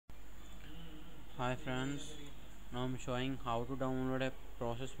Hi friends, now I'm showing how to download a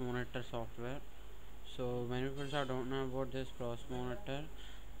process monitor software. So many people don't know about this process monitor.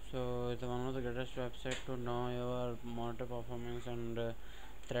 So it's one of the greatest website to know your monitor performance and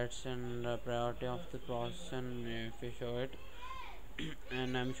threads and priority of the process, and if you show it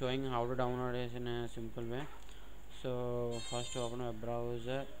and I'm showing how to download it in a simple way. So first open a web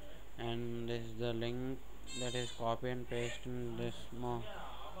browser, and this is the link that is copy and paste in this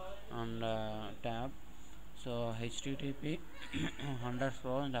on the tab. So http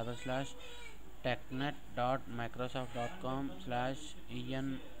underscore double slash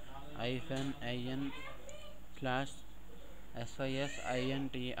technet.microsoft.com/en hyphen in slash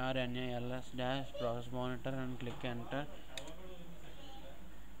sysintrnals dash process monitor and click enter.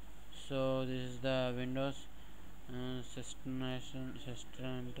 So this is the Windows system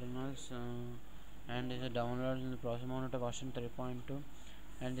internals, and this is downloads in the process monitor version 3.2.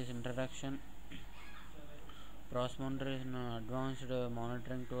 And this introduction. Process monitor is an advanced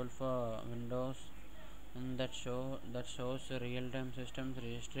monitoring tool for Windows, and that shows real-time systems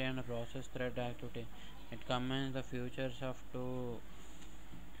registry and process thread activity. It combines the features of two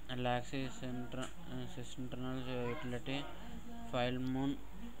Alaxis internal utility, FileMoon,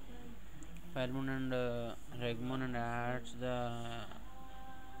 FileMoon and Regmoon, and adds the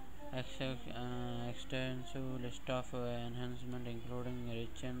extensive list of enhancements including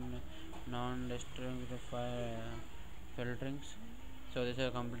rich and non-destructive filterings. So this is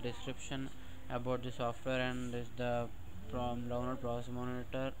a complete description about the software, and this is the from download process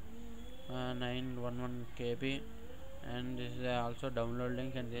monitor 911 KB, and this is also download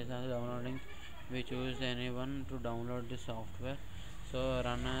link, and this is also download link. We choose anyone to download the software. So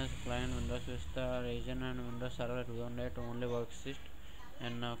run as client Windows Vista region and Windows Server 2008 only works it,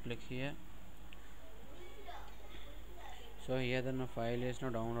 and now click here. So here the file is now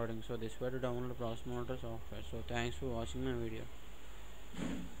downloading. So this way to download process monitor software. So thanks for watching my video.